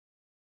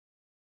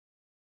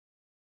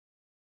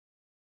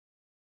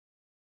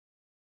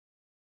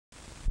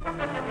You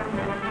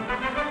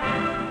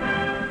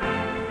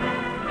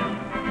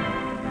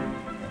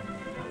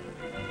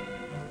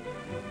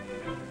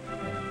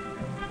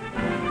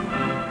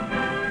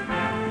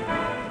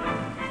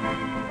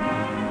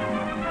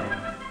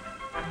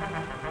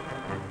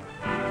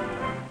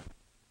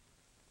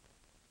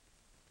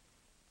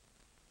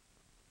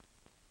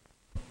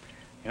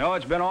know,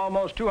 it's been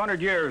almost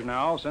 200 years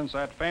now since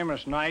that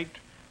famous night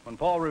when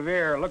Paul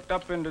Revere looked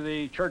up into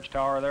the church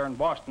tower there in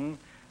Boston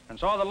and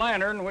saw the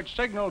lantern which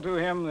signaled to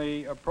him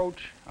the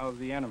approach of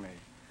the enemy.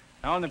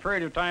 Now, in the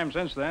period of time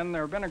since then,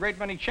 there have been a great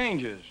many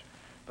changes,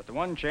 but the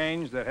one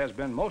change that has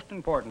been most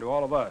important to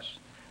all of us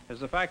is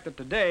the fact that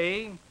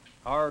today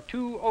our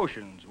two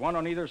oceans, one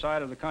on either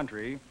side of the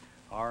country,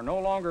 are no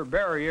longer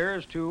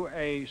barriers to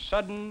a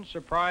sudden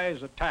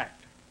surprise attack.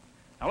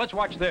 Now, let's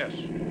watch this.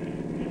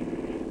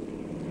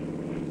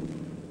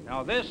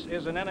 Now, this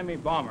is an enemy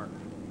bomber.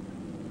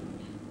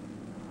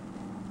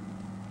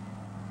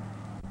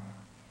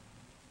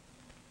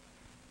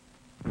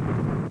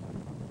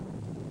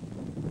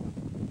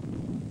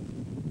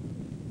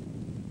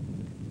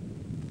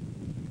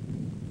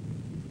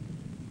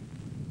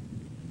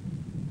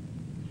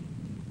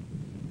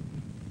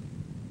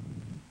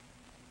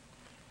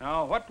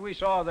 Now, what we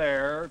saw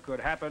there could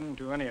happen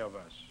to any of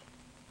us.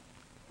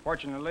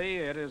 Fortunately,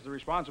 it is the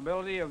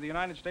responsibility of the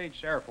United States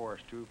Air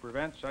Force to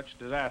prevent such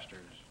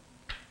disasters.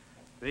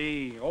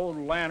 The old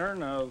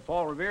lantern of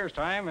Paul Revere's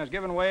time has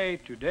given way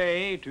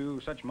today to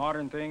such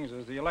modern things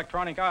as the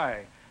electronic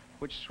eye,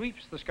 which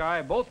sweeps the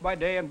sky both by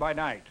day and by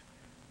night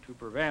to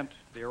prevent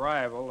the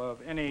arrival of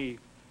any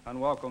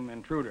unwelcome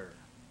intruder.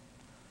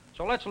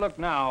 So let's look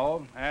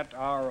now at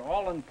our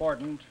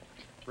all-important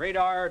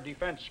radar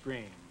defense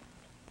screen.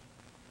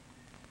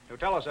 To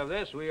tell us of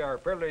this, we are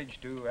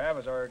privileged to have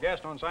as our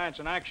guest on Science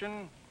in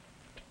Action,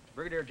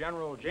 Brigadier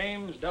General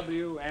James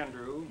W.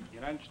 Andrew,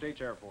 United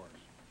States Air Force.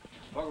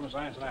 Welcome to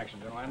Science in Action,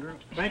 General Andrew.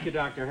 Thank you,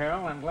 Dr.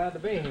 Herald. I'm glad to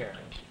be here.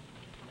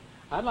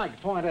 I'd like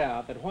to point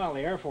out that while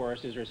the Air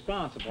Force is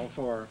responsible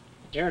for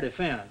air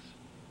defense,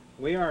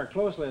 we are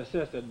closely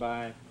assisted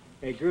by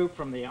a group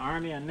from the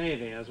Army and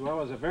Navy, as well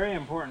as a very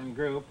important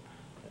group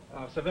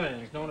of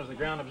civilians known as the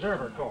Ground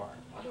Observer Corps.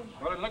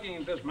 Well, in looking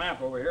at this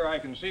map over here, I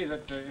can see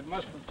that it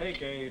must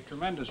take a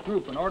tremendous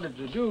group in order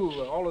to do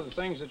all of the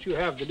things that you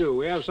have to do.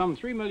 We have some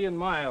 3 million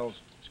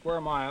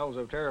square miles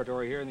of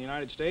territory here in the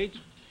United States,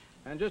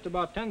 and just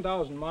about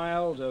 10,000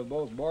 miles of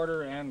both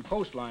border and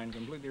coastline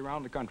completely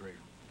around the country.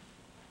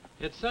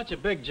 It's such a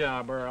big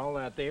job, Earl,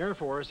 that the Air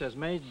Force has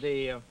made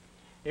the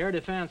Air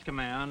Defense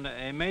Command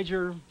a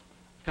major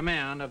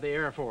command of the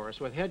Air Force,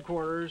 with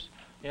headquarters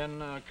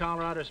in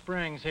Colorado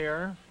Springs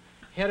here,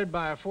 headed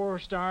by a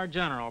 4-star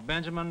general,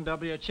 Benjamin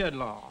W.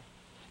 Chidlaw.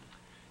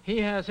 He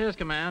has his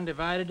command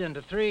divided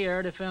into 3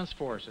 air defense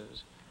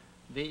forces.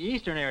 The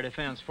Eastern Air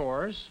Defense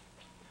Force,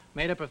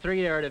 made up of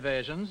 3 air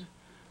divisions,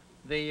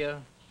 the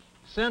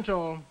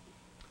Central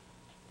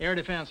Air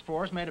Defense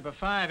Force, made up of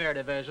 5 air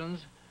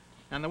divisions,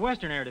 and the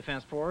Western Air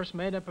Defense Force,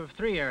 made up of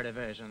 3 air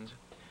divisions.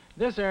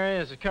 This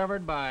area is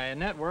covered by a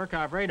network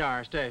of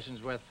radar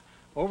stations with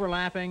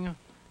overlapping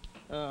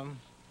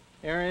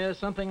areas,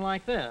 something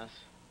like this.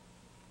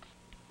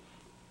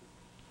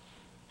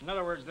 In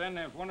other words, then,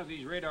 if one of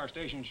these radar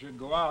stations should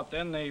go out,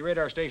 then the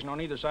radar station on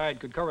either side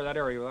could cover that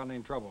area without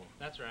any trouble.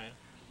 That's right.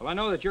 Well, I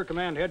know that your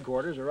command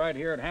headquarters are right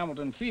here at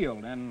Hamilton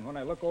Field, and when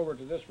I look over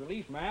to this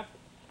relief map,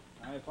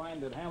 I find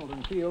that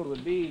Hamilton Field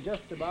would be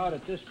just about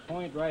at this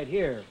point right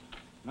here.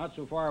 Not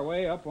so far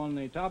away, up on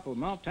the top of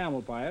Mount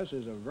Tamalpais,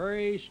 is a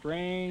very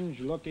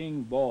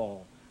strange-looking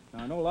ball.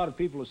 Now, I know a lot of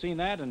people have seen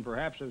that, and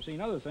perhaps have seen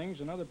other things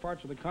in other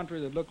parts of the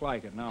country that look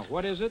like it. Now,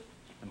 what is it,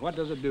 and what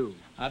does it do?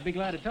 I'd be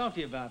glad to talk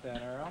to you about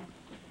that, Earl.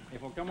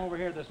 If we'll come over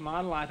here to this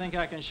model, I think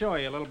I can show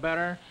you a little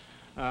better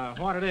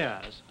what it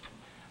is.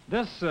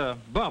 This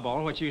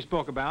bubble, which you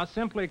spoke about,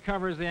 simply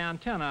covers the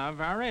antenna of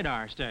our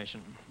radar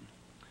station.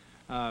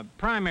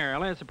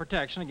 Primarily, it's a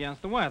protection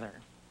against the weather.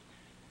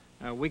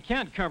 We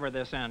can't cover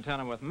this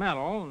antenna with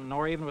metal,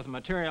 nor even with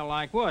material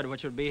like wood,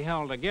 which would be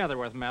held together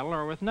with metal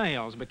or with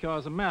nails,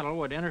 because the metal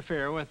would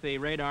interfere with the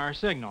radar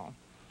signal.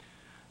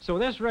 So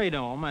this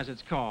radome, as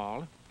it's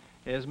called,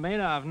 is made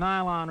of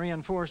nylon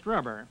reinforced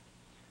rubber,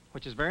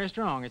 which is very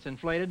strong. It's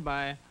inflated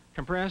by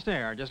compressed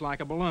air, just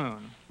like a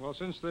balloon. Well,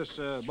 since this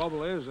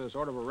bubble is a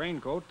sort of a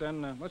raincoat,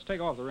 then let's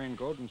take off the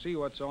raincoat and see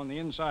what's on the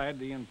inside,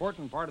 the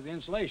important part of the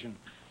insulation.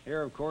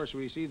 Here, of course,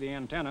 we see the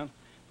antenna.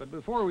 But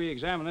before we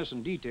examine this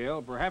in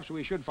detail, perhaps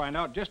we should find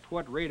out just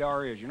what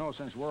radar is. You know,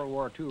 since World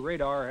War II,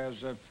 radar has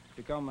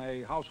become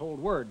a household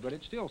word, but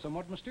it's still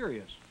somewhat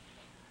mysterious.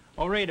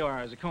 Well,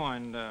 radar is a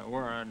coined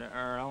word,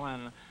 Earl,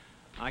 and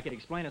I could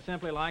explain it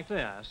simply like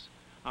this.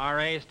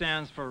 RA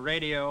stands for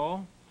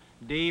radio,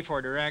 D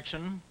for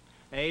direction,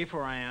 A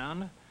for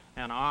and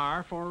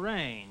R for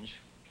range.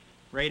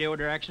 Radio,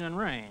 direction, and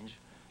range.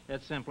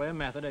 It's simply a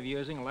method of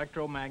using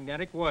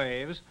electromagnetic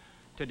waves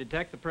to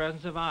detect the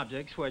presence of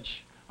objects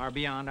which are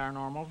beyond our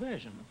normal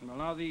vision. Well,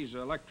 now these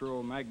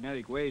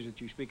electromagnetic waves that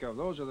you speak of,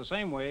 those are the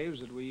same waves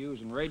that we use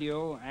in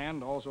radio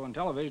and also in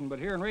television, but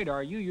here in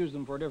radar you use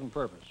them for a different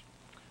purpose.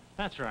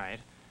 That's right.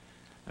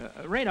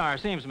 Radar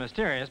seems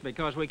mysterious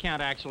because we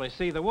can't actually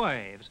see the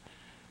waves,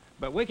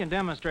 but we can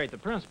demonstrate the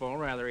principle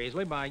rather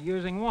easily by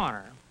using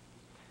water.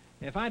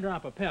 If I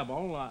drop a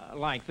pebble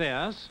like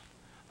this,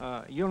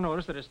 you'll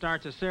notice that it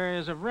starts a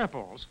series of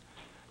ripples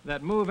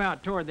that move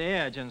out toward the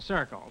edge in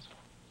circles.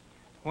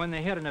 When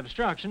they hit an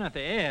obstruction at the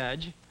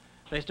edge,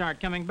 they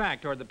start coming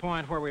back toward the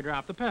point where we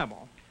dropped the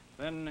pebble.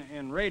 Then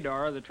in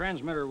radar, the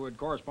transmitter would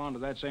correspond to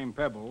that same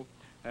pebble,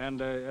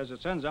 and as it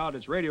sends out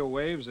its radio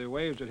waves, the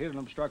waves that hit an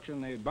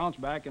obstruction, they'd bounce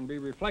back and be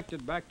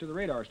reflected back to the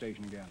radar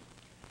station again.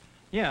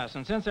 Yes,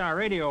 and since our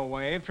radio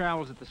wave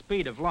travels at the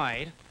speed of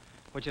light,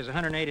 which is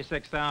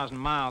 186,000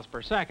 miles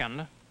per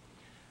second,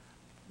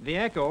 the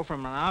echo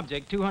from an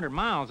object 200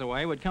 miles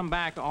away would come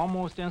back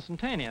almost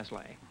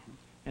instantaneously.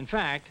 In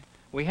fact,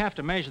 we have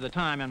to measure the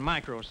time in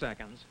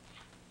microseconds.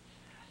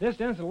 This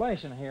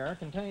installation here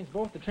contains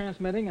both the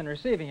transmitting and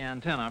receiving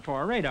antenna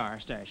for a radar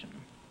station.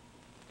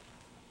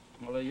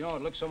 Well, you know,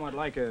 it looks somewhat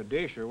like a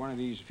dish or one of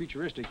these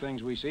futuristic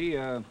things we see.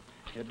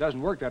 It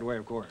doesn't work that way,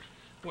 of course.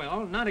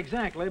 Well, not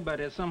exactly, but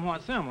it's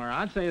somewhat similar.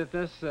 I'd say that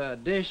this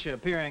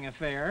dish-appearing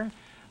affair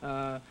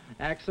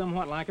acts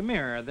somewhat like a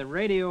mirror. The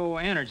radio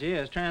energy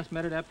is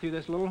transmitted up through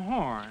this little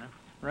horn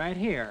right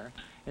here.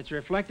 It's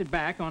reflected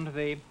back onto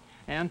the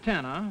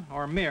antenna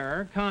or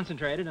mirror,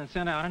 concentrated and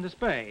sent out into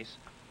space.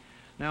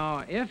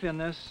 Now, if in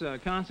this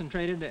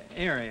concentrated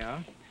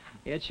area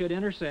it should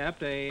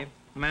intercept a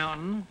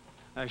mountain,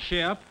 a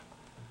ship,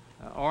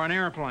 or an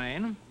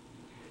airplane,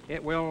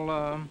 it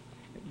will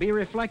be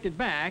reflected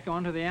back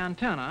onto the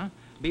antenna,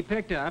 be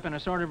picked up in a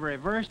sort of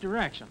reverse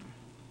direction.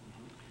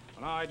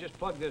 Well, now I just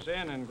plugged this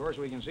in, and of course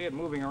we can see it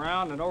moving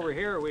around, and over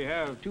here we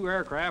have two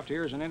aircraft.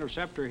 Here's an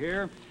interceptor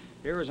here.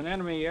 Here is an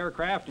enemy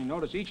aircraft, and you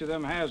notice each of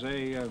them has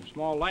a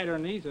small light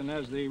underneath, and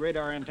as the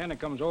radar antenna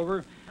comes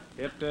over,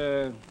 it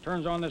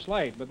turns on this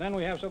light. But then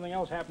we have something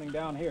else happening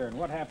down here, and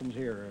what happens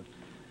here,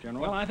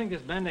 General? Well, I think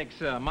this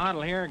Bendix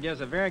model here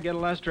gives a very good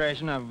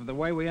illustration of the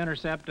way we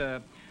intercept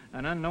an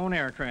unknown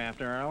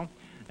aircraft, Earl.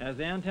 As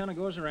the antenna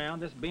goes around,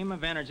 this beam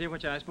of energy,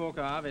 which I spoke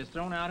of, is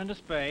thrown out into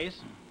space,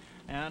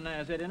 and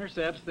as it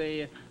intercepts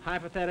the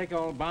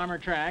hypothetical bomber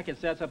track, it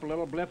sets up a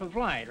little blip of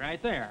light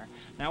right there.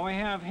 Now we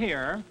have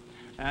here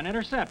an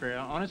interceptor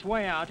on its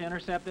way out to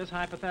intercept this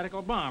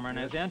hypothetical bomber, and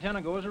as the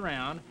antenna goes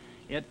around,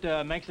 it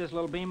makes this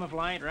little beam of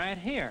light right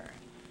here.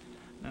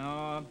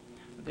 Now,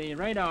 the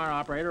radar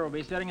operator will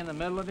be sitting in the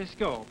middle of his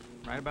scope,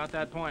 right about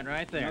that point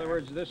right there. In other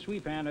words, this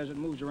sweep hand, as it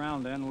moves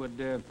around then,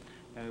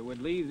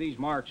 would leave these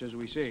marks as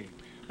we see.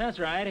 That's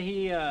right.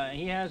 He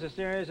has a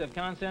series of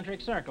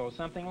concentric circles,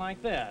 something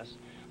like this,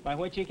 by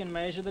which he can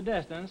measure the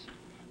distance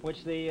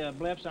which the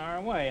blips are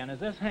away. And as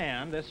this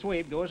hand, this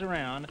sweep, goes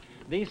around,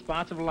 these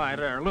spots of light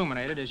are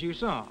illuminated as you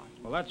saw.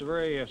 Well, that's a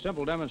very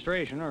simple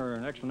demonstration or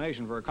an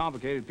explanation for a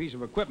complicated piece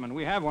of equipment.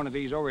 We have one of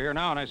these over here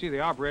now, and I see the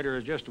operator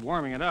is just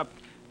warming it up.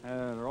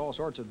 There are all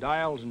sorts of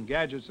dials and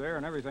gadgets there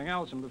and everything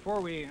else. And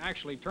before we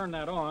actually turn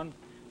that on,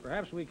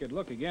 perhaps we could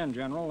look again,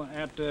 General,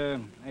 at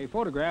a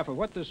photograph of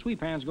what the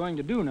sweep hand's going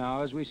to do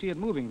now as we see it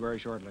moving very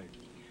shortly.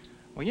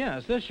 Well,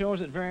 yes, this shows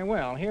it very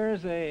well.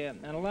 Here's an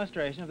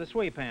illustration of the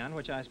sweep hand,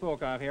 which I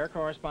spoke of here,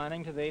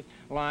 corresponding to the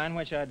line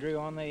which I drew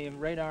on the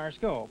radar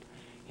scope.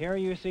 Here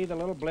you see the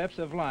little blips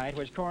of light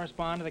which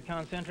correspond to the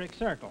concentric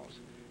circles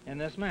in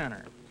this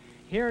manner.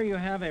 Here you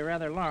have a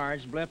rather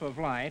large blip of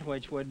light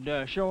which would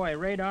show a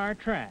radar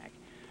track.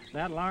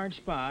 That large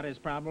spot is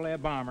probably a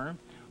bomber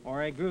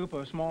or a group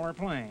of smaller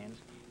planes.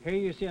 Here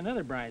you see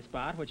another bright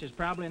spot, which is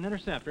probably an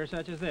interceptor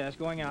such as this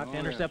going out to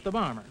intercept the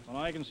bomber.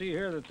 Well, I can see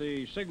here that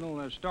the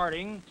signal is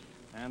starting,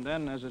 and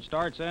then as it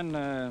starts in,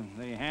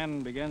 the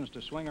hand begins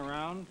to swing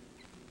around,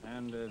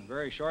 and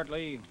very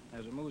shortly,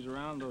 as it moves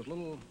around, those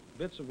little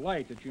bits of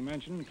light that you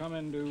mentioned come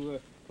into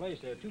place.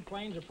 There are two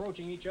planes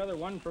approaching each other,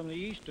 one from the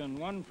east and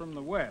one from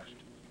the west.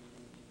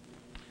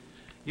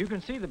 You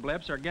can see the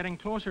blips are getting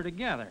closer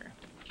together.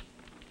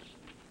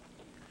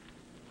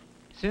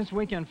 Since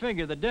we can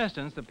figure the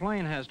distance the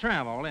plane has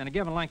traveled in a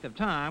given length of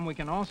time, we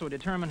can also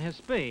determine his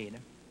speed.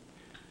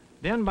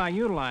 Then, by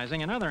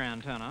utilizing another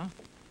antenna,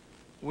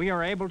 we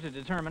are able to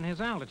determine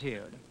his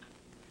altitude.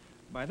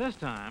 By this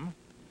time,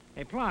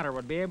 a plotter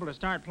would be able to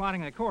start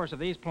plotting the course of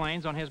these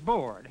planes on his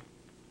board.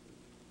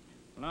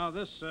 Now,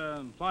 this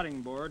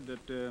plotting board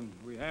that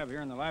we have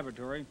here in the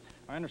laboratory,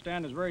 I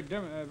understand is very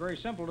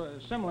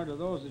similar to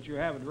those that you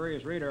have at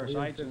various radar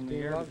sites in the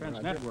Air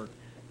Defense Network.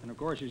 And of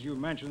course, as you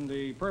mentioned,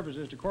 the purpose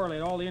is to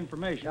correlate all the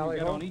information we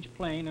get on each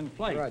plane in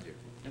flight. Roger.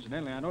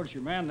 Incidentally, I notice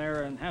your man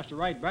there has to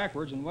write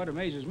backwards, and what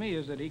amazes me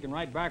is that he can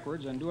write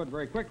backwards and do it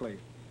very quickly.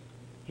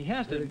 He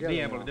has to be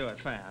able to do it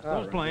fast.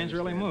 Those planes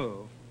really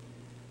move.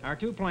 Our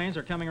two planes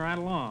are coming right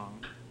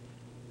along.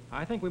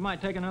 I think we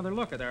might take another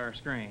look at our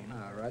screen.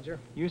 Roger.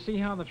 You see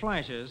how the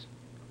flashes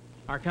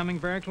are coming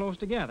very close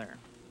together.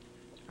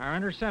 Our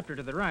interceptor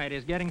to the right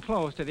is getting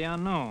close to the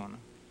unknown.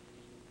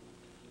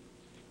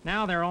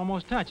 Now they're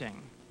almost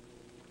touching.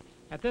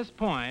 At this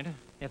point,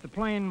 if the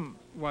plane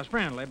was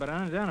friendly but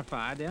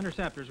unidentified, the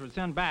interceptors would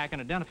send back an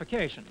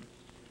identification.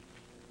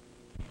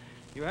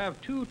 You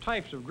have two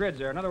types of grids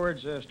there. In other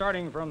words,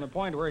 starting from the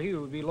point where he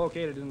would be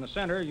located in the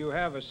center, you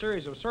have a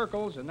series of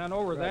circles, and then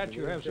over that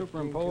you have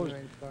superimposed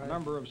a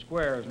number of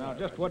squares. Now,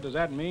 just what does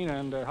that mean,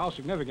 and how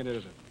significant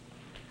is it?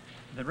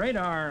 The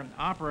radar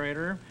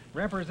operator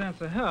represents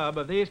the hub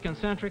of these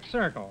concentric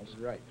circles.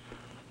 Right.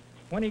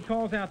 When he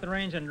calls out the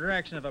range and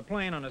direction of a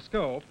plane on a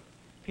scope,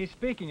 he's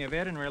speaking of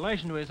it in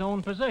relation to his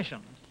own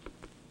position.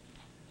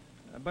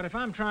 But if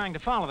I'm trying to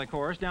follow the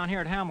course down here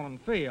at Hamilton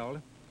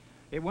Field,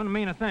 it wouldn't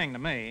mean a thing to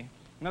me.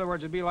 In other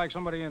words, it'd be like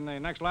somebody in the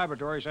next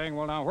laboratory saying,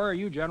 well, now, where are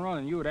you, General?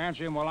 And you would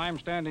answer him, well, I'm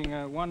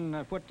standing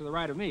 1 foot to the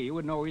right of me. You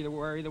wouldn't know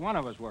where either one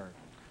of us were.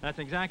 That's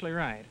exactly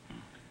right.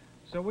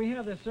 So we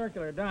have this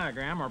circular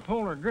diagram, or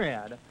polar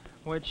grid,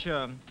 which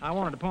I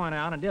wanted to point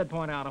out and did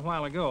point out a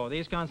while ago.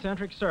 These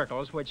concentric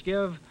circles, which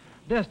give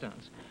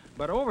distance.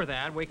 But over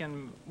that, we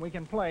can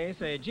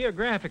place a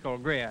geographical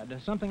grid,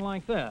 something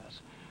like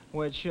this,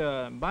 which,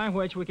 by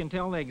which we can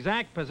tell the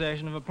exact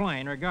position of a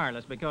plane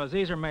regardless, because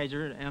these are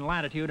measured in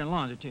latitude and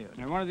longitude.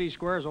 And one of these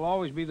squares will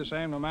always be the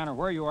same no matter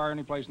where you are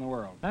any place in the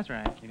world. That's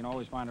right. You can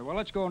always find it. Well,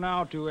 let's go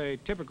now to a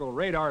typical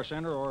radar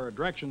center or a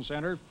direction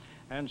center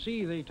and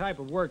see the type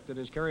of work that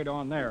is carried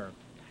on there.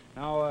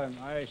 Now,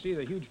 I see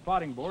the huge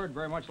plotting board,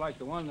 very much like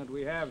the one that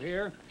we have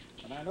here,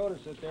 and I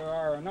notice that there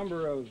are a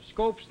number of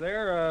scopes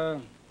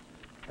there.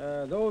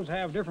 Those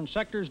have different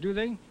sectors, do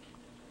they?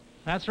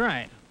 That's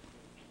right.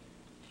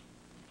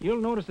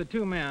 You'll notice the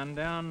two men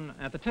down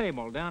at the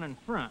table, down in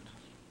front.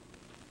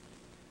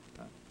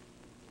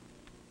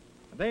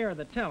 They are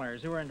the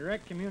tellers who are in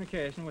direct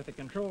communication with the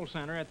control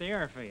center at the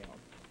airfield.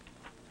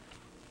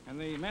 And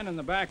the men in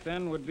the back,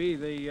 then, would be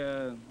they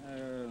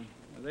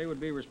would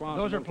be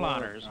responsible. Those are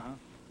plotters.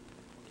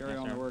 Carry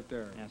on the work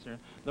there. Yes, sir.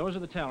 Those are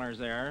the tellers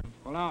there.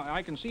 Well, now,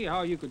 I can see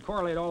how you could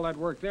correlate all that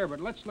work there,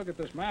 but let's look at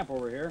this map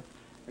over here,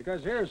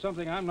 because here's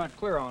something I'm not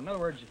clear on. In other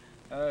words,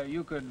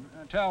 you could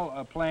tell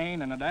a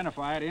plane and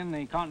identify it in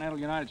the continental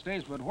United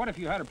States, but what if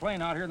you had a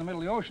plane out here in the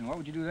middle of the ocean? What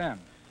would you do then?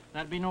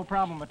 That'd be no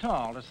problem at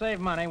all. To save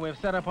money, we've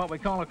set up what we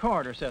call a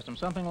corridor system,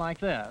 something like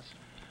this,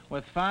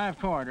 with 5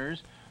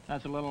 corridors.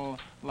 That's a little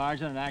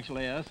larger than it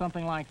actually is,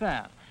 something like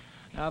that.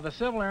 Now, the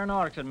Civil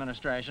Aeronautics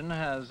Administration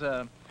has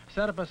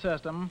set up a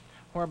system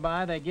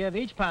whereby they give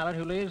each pilot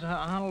who leaves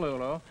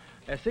Honolulu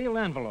a sealed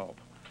envelope.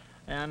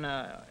 And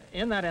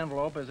in that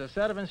envelope is a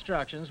set of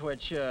instructions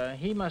which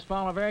he must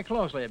follow very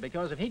closely,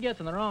 because if he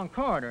gets in the wrong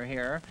corridor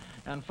here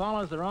and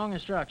follows the wrong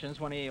instructions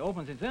when he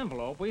opens his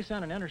envelope, we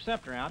send an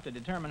interceptor out to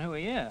determine who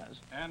he is.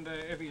 And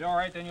if he's all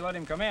right, then you let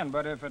him come in.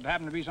 But if it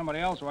happened to be somebody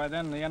else, why,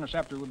 then the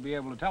interceptor would be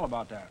able to tell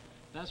about that.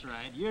 That's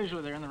right.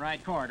 Usually they're in the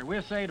right corridor.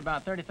 We've saved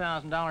about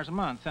 $30,000 a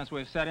month since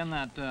we've set in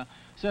that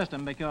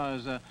system,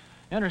 because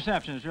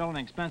interception is really an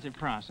expensive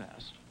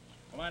process.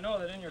 Well, I know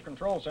that in your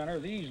control center,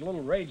 these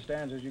little raid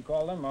stands, as you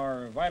call them,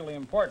 are vitally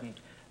important.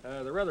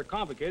 They're rather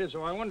complicated,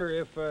 so I wonder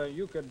if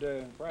you could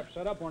perhaps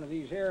set up one of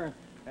these here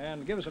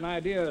and give us an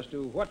idea as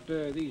to what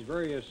these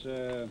various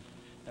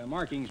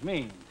markings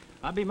mean.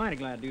 I'd be mighty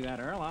glad to do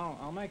that, Earl.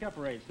 I'll make up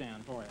a raid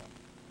stand for you.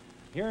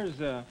 Here's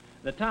the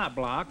top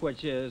block,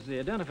 which is the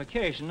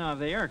identification of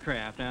the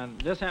aircraft.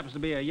 And this happens to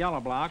be a yellow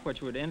block,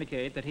 which would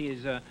indicate that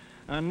he's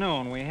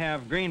unknown. We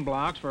have green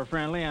blocks for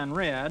friendly and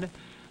red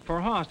for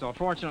hostile.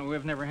 Fortunately,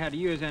 we've never had to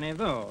use any of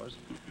those.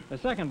 The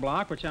second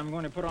block, which I'm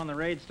going to put on the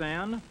raid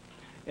stand,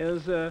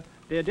 is the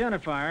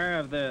identifier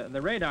of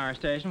the radar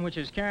station, which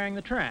is carrying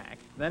the track.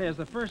 That is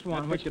the first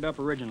one which picked it up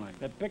originally.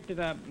 That picked it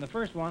up, the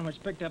first one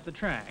which picked up the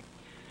track.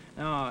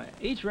 Now,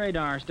 each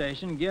radar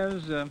station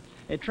gives a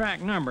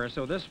track number,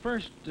 so this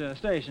first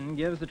station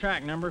gives the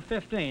track number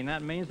 15.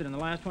 That means that in the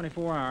last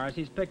 24 hours,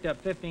 he's picked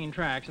up 15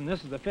 tracks, and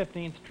this is the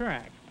 15th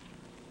track.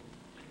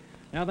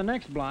 Now, the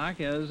next block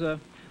is the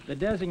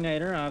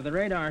designator of the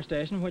radar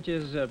station, which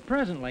is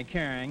presently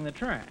carrying the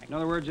track. In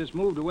other words, it's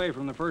moved away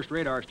from the first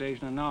radar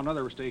station, and now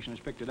another station has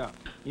picked it up.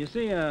 You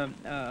see,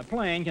 a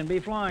plane can be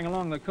flying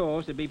along the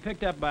coast, it'd be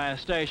picked up by a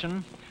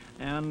station,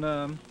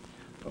 and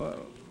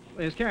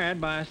is carried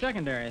by a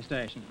secondary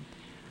station.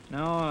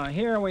 Now,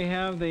 here we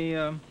have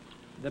the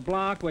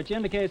block which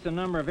indicates the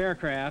number of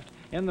aircraft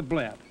in the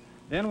blip.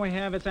 Then we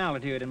have its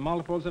altitude in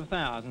multiples of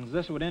thousands.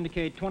 This would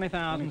indicate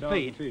 20,000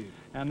 feet.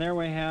 And there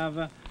we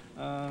have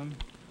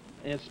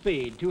its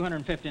speed,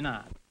 250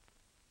 knots.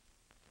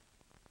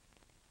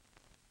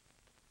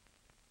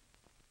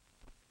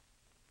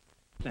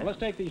 Well, let's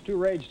take these two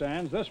raid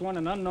stands, this one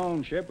an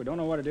unknown ship, we don't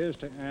know what it is,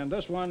 and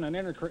this one an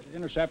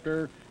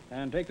interceptor,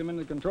 and take them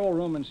into the control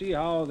room and see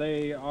how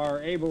they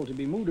are able to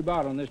be moved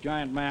about on this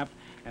giant map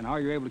and how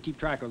you're able to keep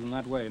track of them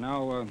that way.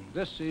 Now,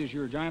 this is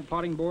your giant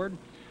plotting board?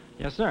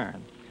 Yes, sir.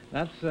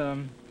 That's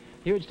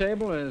huge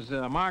table is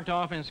marked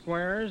off in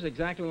squares,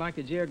 exactly like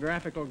the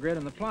geographical grid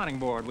in the plotting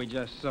board we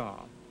just saw.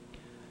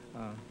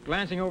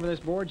 Glancing over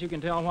this board, you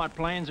can tell what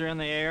planes are in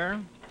the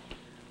air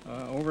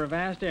over a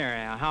vast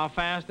area, how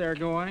fast they're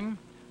going,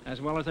 as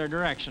well as their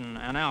direction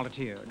and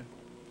altitude.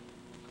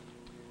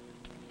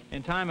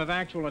 In time of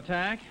actual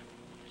attack,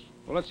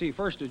 Well, let's see.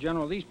 First,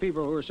 General, these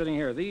people who are sitting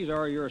here, these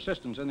are your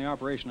assistants in the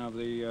operation of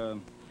the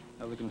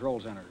control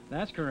center.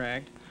 That's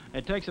correct.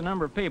 It takes a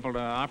number of people to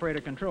operate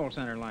a control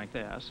center like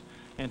this.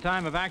 In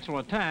time of actual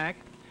attack,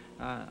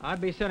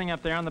 I'd be sitting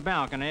up there on the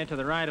balcony to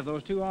the right of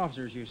those two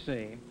officers you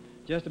see,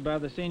 just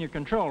above the senior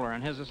controller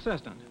and his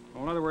assistant.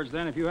 Well, in other words,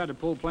 then, if you had to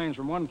pull planes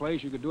from one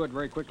place, you could do it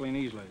very quickly and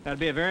easily. That'd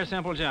be a very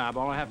simple job.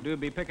 All I have to do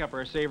would be pick up a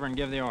receiver and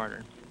give the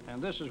order.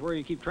 And this is where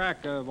you keep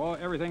track of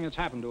everything that's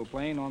happened to a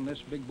plane on this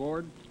big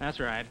board?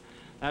 That's right.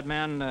 That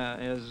man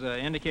is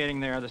indicating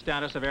there the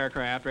status of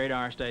aircraft,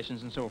 radar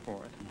stations, and so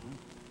forth.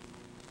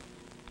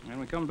 And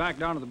we come back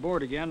down to the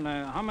board again.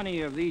 How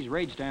many of these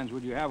raid stands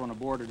would you have on a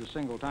board at a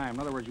single time?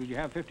 In other words, would you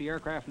have 50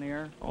 aircraft in the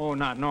air? Oh,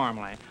 not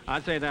normally.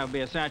 I'd say that would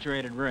be a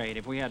saturated raid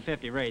if we had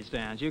 50 raid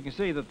stands. You can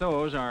see that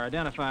those are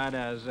identified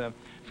as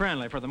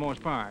friendly for the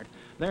most part.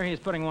 There he's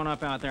putting one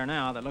up out there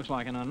now that looks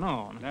like an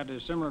unknown. That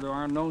is similar to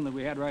our unknown that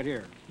we had right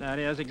here. That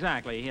is,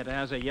 exactly. It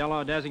has a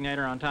yellow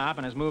designator on top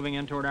and is moving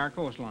in toward our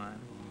coastline.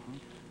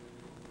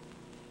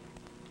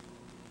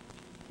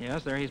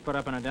 Yes, there he's put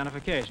up an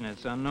identification.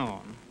 It's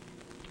unknown.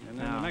 And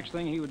then the next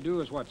thing he would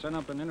do is what, send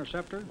up an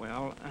interceptor?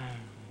 Well,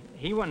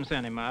 he wouldn't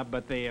send him up,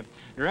 but the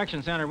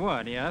direction center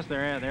would, yes.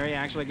 There he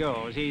actually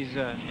goes. He's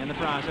in the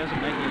process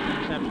of making his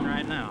interception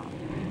right now.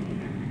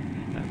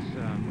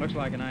 That looks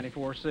like a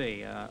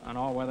 94C, an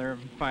all-weather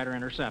fighter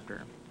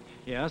interceptor.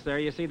 Yes, there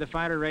you see the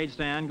fighter raid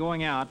stand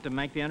going out to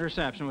make the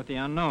interception with the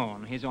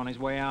unknown. He's on his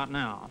way out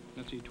now.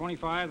 Let's see,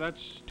 25, that's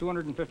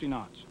 250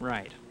 knots.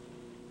 Right.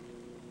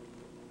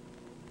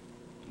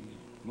 He's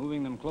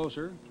moving them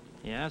closer.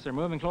 Yes, they're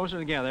moving closer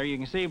together. You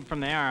can see from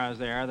the arrows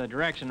there the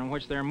direction in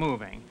which they're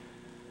moving.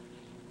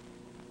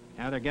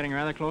 Now they're getting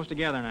rather close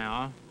together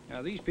now.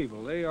 These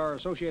people, they are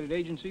associated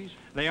agencies?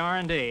 They are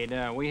indeed.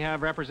 We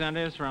have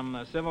representatives from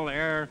the Civil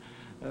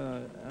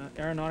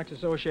Aeronautics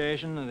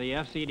Association, the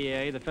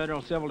FCDA, the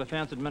Federal Civil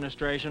Defense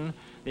Administration,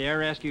 the Air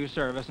Rescue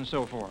Service, and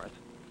so forth.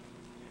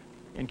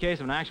 In case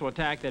of an actual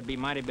attack, they'd be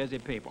mighty busy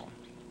people.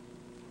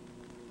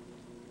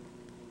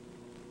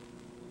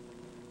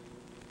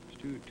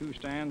 Two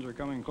stands are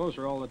coming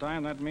closer all the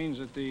time. That means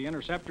that the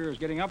interceptor is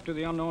getting up to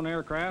the unknown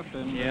aircraft.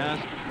 And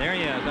yes, there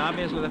he is.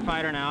 Obviously, the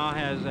fighter now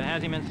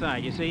has him in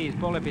sight. You see, he's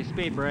pulled up his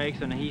speed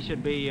brakes, and he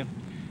should be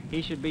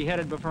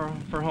headed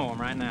for home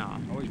right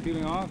now. Oh, he's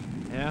peeling off?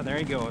 Yeah, there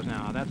he goes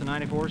now. That's a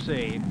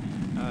 94C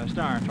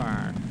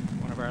Starfire,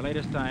 one of our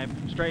latest type,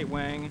 straight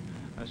wing,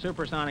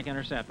 supersonic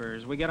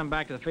interceptors. We get him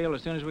back to the field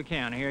as soon as we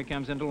can. Here he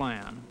comes into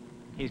land.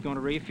 He's going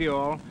to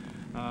refuel,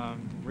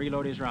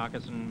 reload his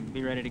rockets, and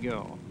be ready to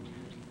go.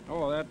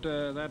 Oh, that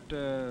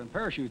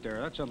parachute there,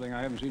 that's something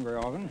I haven't seen very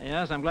often.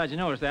 Yes, I'm glad you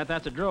noticed that.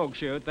 That's a drogue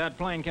chute. That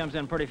plane comes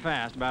in pretty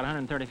fast, about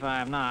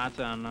 135 knots,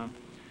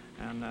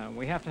 and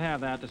we have to have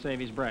that to save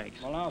his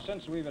brakes. Well, now,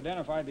 since we've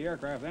identified the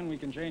aircraft, then we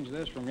can change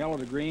this from yellow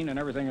to green, and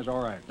everything is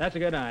all right. That's a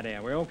good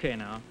idea. We're okay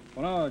now.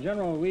 Well, now,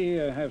 General, we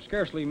have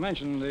scarcely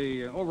mentioned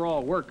the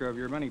overall work of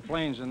your many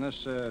planes in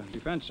this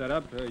defense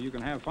setup. You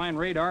can have fine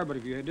radar, but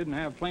if you didn't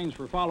have planes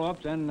for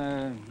follow-up,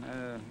 then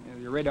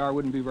your radar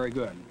wouldn't be very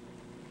good.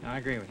 I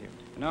agree with you.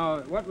 Now,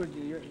 what would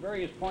your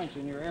various points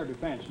in your air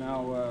defense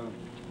now?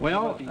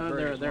 Well,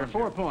 there are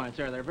 4 points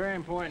there. They're very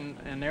important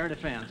in air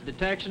defense.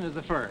 Detection is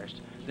the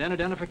first, then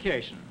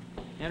identification,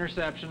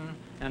 interception,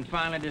 and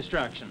finally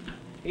destruction.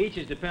 Each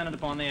is dependent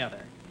upon the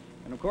other.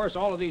 And of course,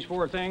 all of these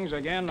 4 things,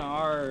 again,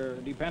 are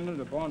dependent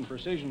upon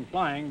precision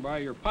flying by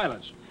your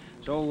pilots.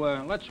 So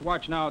let's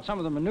watch now at some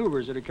of the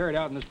maneuvers that are carried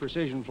out in this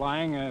precision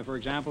flying, for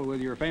example,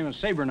 with your famous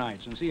Sabre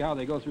Knights, and see how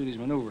they go through these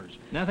maneuvers.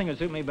 Nothing would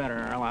suit me better,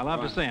 Earl. I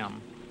love to see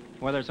them,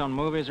 whether it's on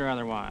movies or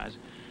otherwise.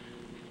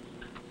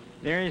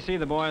 There you see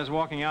the boys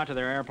walking out to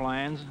their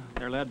airplanes.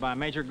 They're led by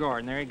Major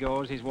Gordon. There he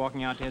goes. He's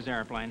walking out to his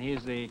airplane.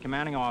 He's the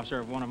commanding officer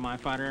of one of my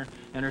fighter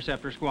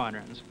interceptor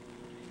squadrons.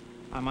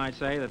 I might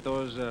say that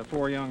those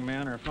 4 young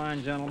men are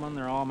fine gentlemen.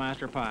 They're all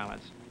master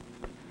pilots.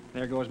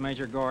 There goes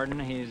Major Gordon.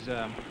 He's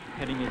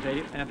hitting his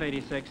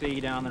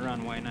F-86E down the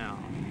runway now.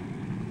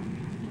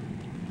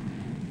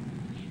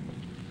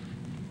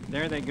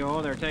 There they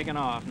go. They're taking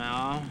off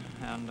now,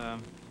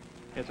 and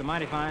it's a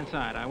mighty fine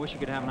sight. I wish you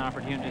could have an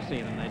opportunity to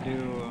see them. They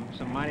do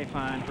some mighty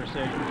fine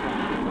precision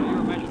flying. Well, you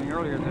were mentioning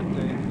earlier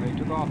that they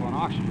took off on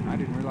oxygen. I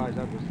didn't realize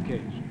that was the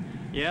case.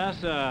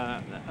 Yes,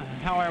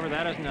 however,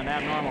 that isn't an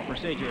abnormal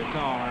procedure at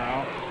all,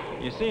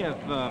 Earl. You see, if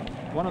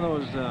one of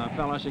those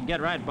fellows should get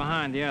right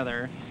behind the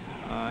other,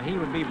 he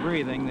would be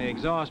breathing the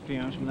exhaust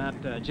fumes from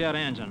that jet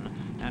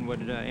engine and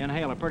would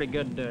inhale a pretty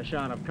good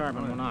shot of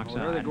carbon monoxide.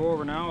 Well, there they go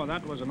over now.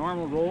 That was a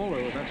normal roll,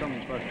 or was that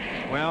something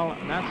special? Well,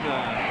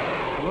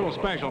 that's a little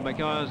special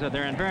because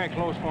they're in very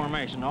close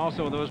formation.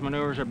 Also, those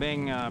maneuvers are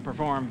being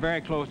performed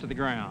very close to the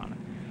ground.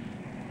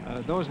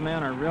 Those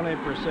men are really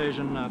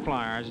precision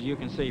flyers, as you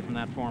can see from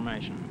that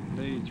formation.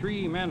 The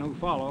 3 men who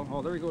follow,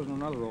 oh, there he goes in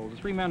another roll. The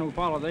 3 men who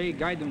follow, they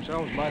guide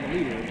themselves by the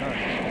leader.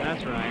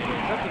 That's right.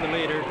 It's up to the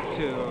leader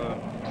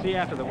to see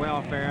after the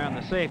welfare and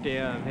the safety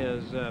of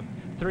his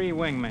 3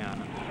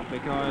 wingmen,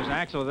 because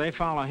actually they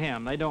follow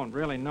him. They don't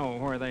really know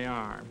where they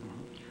are.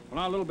 Well,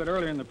 now, a little bit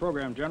earlier in the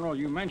program, General,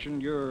 you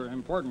mentioned your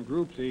important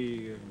group,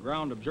 the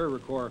Ground Observer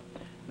Corps.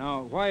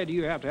 Now, why do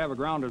you have to have a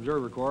Ground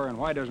Observer Corps, and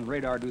why doesn't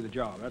radar do the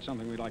job? That's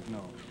something we'd like to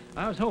know.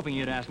 I was hoping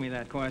you'd ask me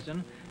that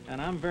question,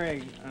 and I'm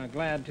very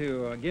glad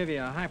to give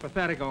you a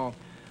hypothetical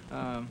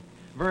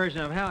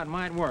version of how it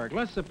might work.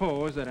 Let's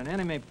suppose that an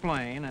enemy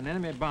plane, an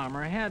enemy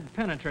bomber, had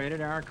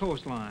penetrated our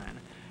coastline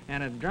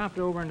and had dropped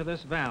over into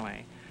this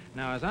valley.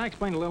 Now, as I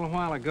explained a little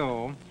while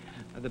ago,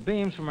 the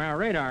beams from our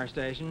radar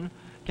station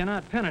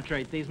cannot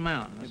penetrate these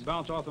mountains. They'd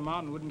bounce off the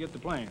mountain and wouldn't get the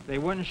plane. They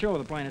wouldn't show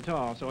the plane at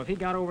all. So if he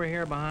got over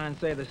here behind,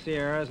 say, the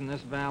Sierras in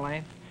this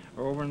valley,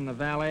 or over in the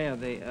valley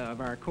of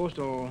our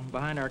coastal,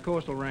 behind our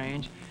coastal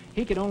range,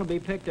 he could only be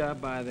picked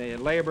up by the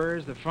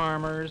laborers, the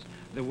farmers,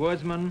 the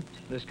woodsmen,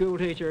 the school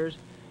teachers,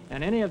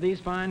 and any of these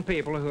fine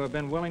people who have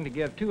been willing to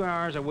give 2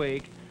 hours a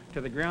week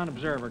to the Ground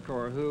Observer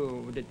Corps,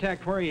 who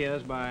detect where he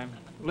is by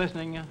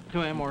listening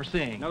to him or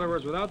seeing. In other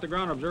words, without the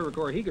Ground Observer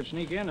Corps, he could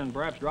sneak in and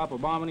perhaps drop a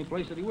bomb any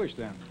place that he wished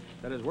then.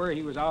 That is where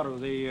he was out of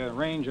the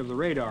range of the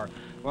radar.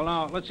 Well,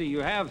 now, let's see, you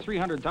have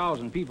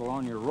 300,000 people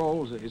on your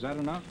rolls. Is that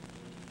enough?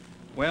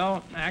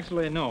 Well,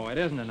 actually, no, it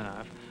isn't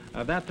enough.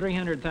 Of that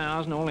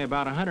 300,000, only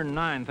about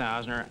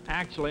 109,000 are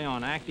actually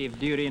on active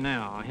duty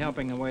now,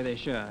 helping the way they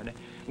should.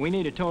 We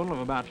need a total of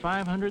about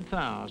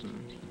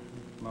 500,000.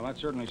 Well, that's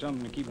certainly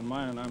something to keep in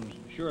mind, and I'm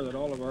sure that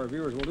all of our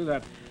viewers will do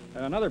that.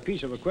 Another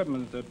piece of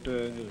equipment that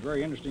is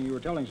very interesting you were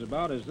telling us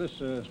about is this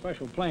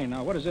special plane.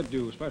 Now, what does it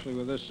do, especially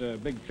with this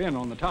big fin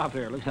on the top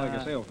there? It looks like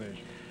a sailfish.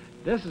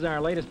 This is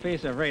our latest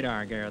piece of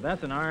radar gear.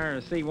 That's an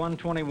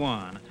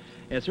RC-121.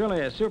 It's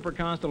really a super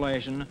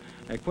constellation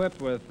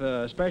equipped with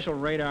special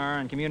radar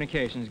and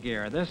communications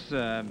gear. This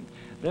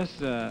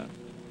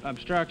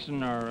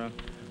obstruction or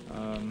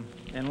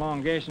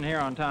elongation here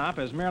on top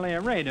is merely a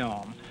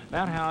radome.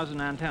 That houses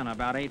an antenna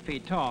about 8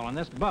 feet tall, and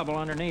this bubble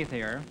underneath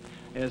here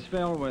is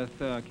filled with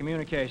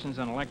communications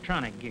and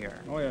electronic gear.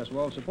 Oh, yes.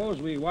 Well,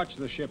 suppose we watch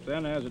the ship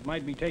then as it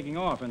might be taking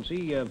off and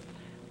see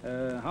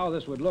how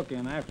this would look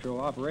in actual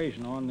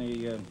operation on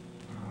the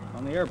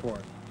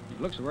airport.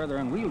 It looks rather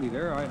unwieldy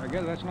there. I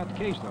guess that's not the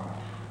case, though.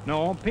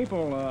 No,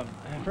 people,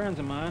 friends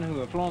of mine who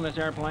have flown this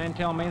airplane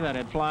tell me that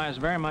it flies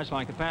very much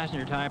like the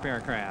passenger-type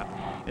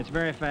aircraft. It's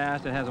very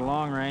fast, it has a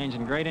long range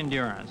and great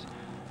endurance,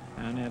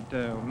 and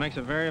it makes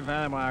a very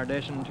valuable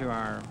addition to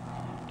our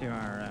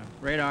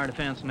radar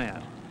defense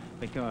net,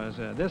 because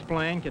this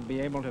plane could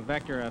be able to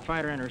vector a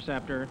fighter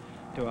interceptor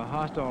to a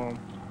hostile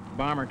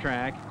bomber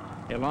track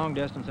a long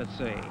distance at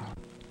sea.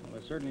 Well,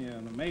 it's certainly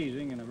an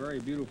amazing and a very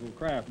beautiful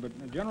craft, but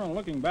General,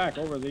 looking back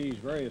over these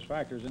various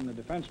factors in the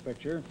defense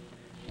picture,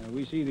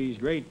 we see these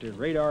great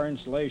radar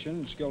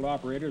installations, skilled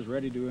operators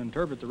ready to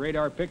interpret the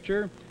radar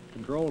picture,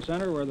 control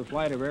center where the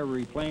flight of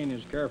every plane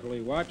is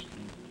carefully watched,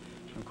 and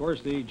of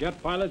course the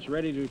jet pilots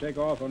ready to take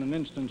off on an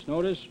instant's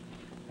notice,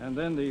 and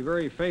then the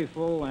very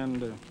faithful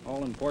and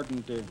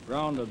all-important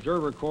Ground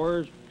Observer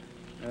Corps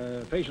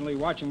patiently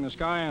watching the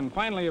sky, and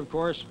finally, of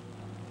course,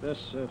 this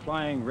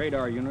flying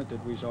radar unit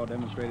that we saw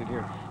demonstrated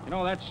here. You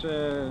know, that's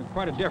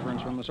quite a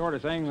difference from the sort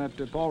of thing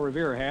that Paul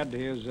Revere had to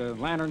his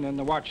lantern in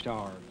the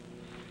watchtower.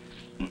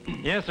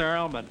 Yes,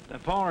 Earl, but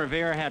Paul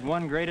Revere had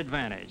one great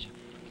advantage.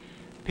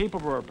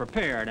 People were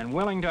prepared and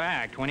willing to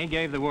act when he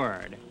gave the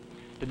word.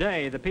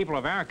 Today, the people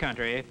of our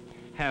country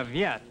have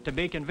yet to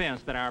be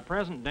convinced that our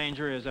present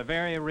danger is a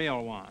very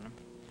real one.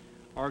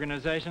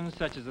 Organizations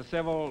such as the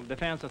Civil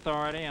Defense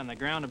Authority and the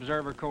Ground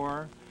Observer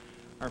Corps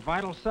are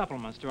vital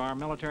supplements to our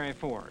military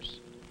force.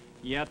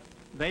 Yet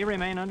they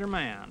remain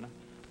undermanned,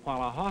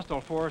 while a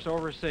hostile force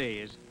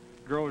overseas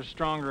grows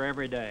stronger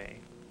every day.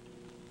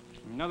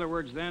 In other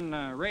words, then,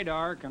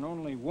 radar can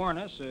only warn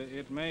us.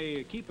 It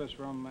may keep us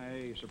from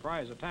a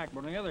surprise attack,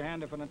 but on the other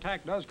hand, if an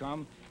attack does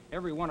come,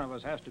 every one of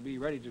us has to be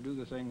ready to do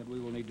the thing that we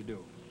will need to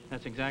do.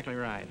 That's exactly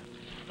right.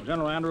 Well,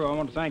 General Andrew, I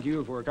want to thank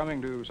you for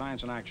coming to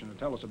Science in Action to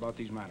tell us about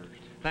these matters.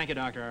 Thank you,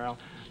 Dr. Earl.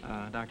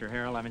 Dr.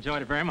 Herald, I've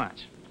enjoyed it very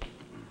much.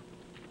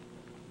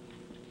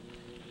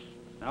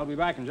 I'll be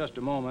back in just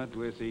a moment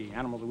with the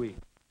Animal of the Week.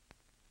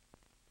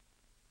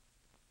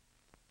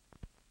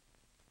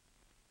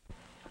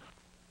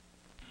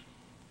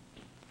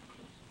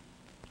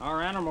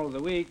 Our Animal of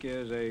the Week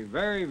is a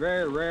very,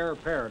 very rare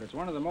parrot. It's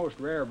one of the most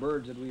rare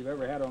birds that we've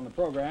ever had on the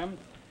program.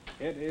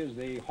 It is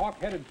the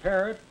hawk-headed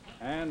parrot,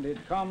 and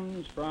it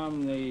comes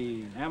from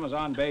the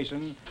Amazon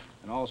basin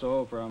and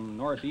also from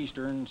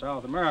northeastern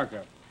South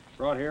America.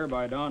 Brought here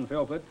by Don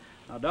Philpott.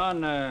 Now,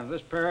 Don,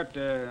 this parrot,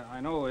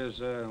 I know,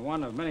 is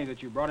one of many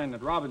that you brought in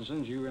at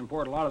Robinson's. You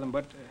import a lot of them,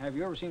 but have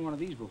you ever seen one of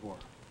these before?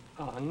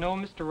 No,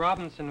 Mr.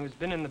 Robinson, who's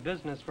been in the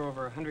business for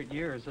over 100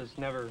 years, has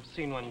never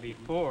seen one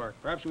before.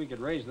 Perhaps we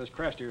could raise this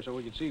crest here so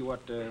we could see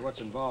what's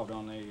involved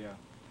on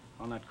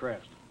that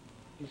crest.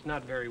 He's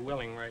not very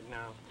willing right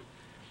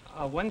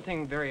now. One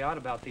thing very odd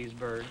about these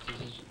birds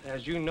is,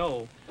 as you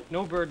know,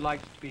 no bird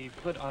likes to be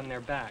put on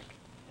their back,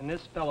 and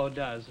this fellow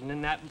does. And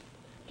in that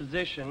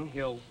position,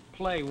 he'll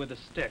play with a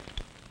stick.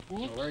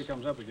 Well, there he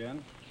comes up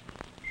again.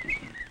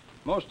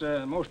 Most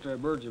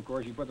birds, of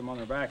course, you put them on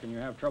their back and you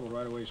have trouble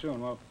right away soon.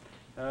 Well,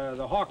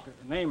 The hawk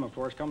name, of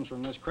course, comes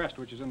from this crest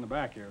which is in the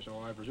back here,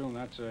 so I presume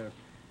that's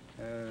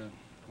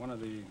one of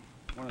the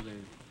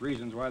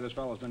reasons why this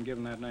fellow's been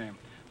given that name.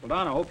 Well,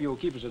 Don, I hope you'll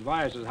keep us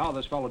advised as to how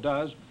this fellow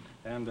does,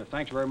 and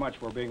thanks very much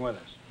for being with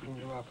us.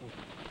 You're welcome.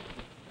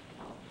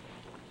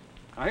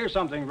 Now, here's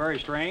something very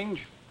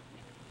strange.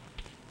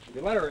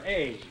 The letter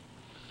A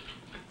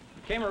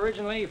came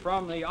originally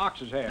from the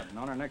ox's head, and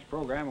on our next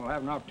program we'll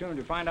have an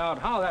opportunity to find out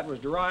how that was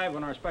derived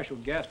when our special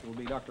guest will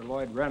be Dr.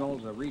 Lloyd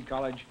Reynolds of Reed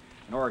College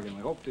in Oregon.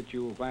 We hope that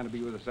you will plan to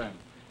be with us then.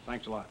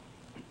 Thanks a lot.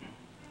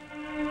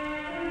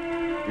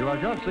 You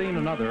have just seen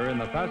another in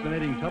the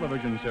fascinating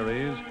television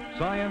series,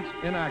 Science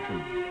in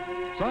Action.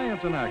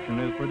 Science in Action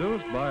is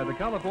produced by the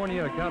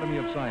California Academy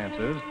of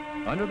Sciences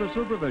under the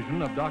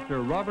supervision of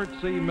Dr. Robert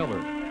C.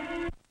 Miller.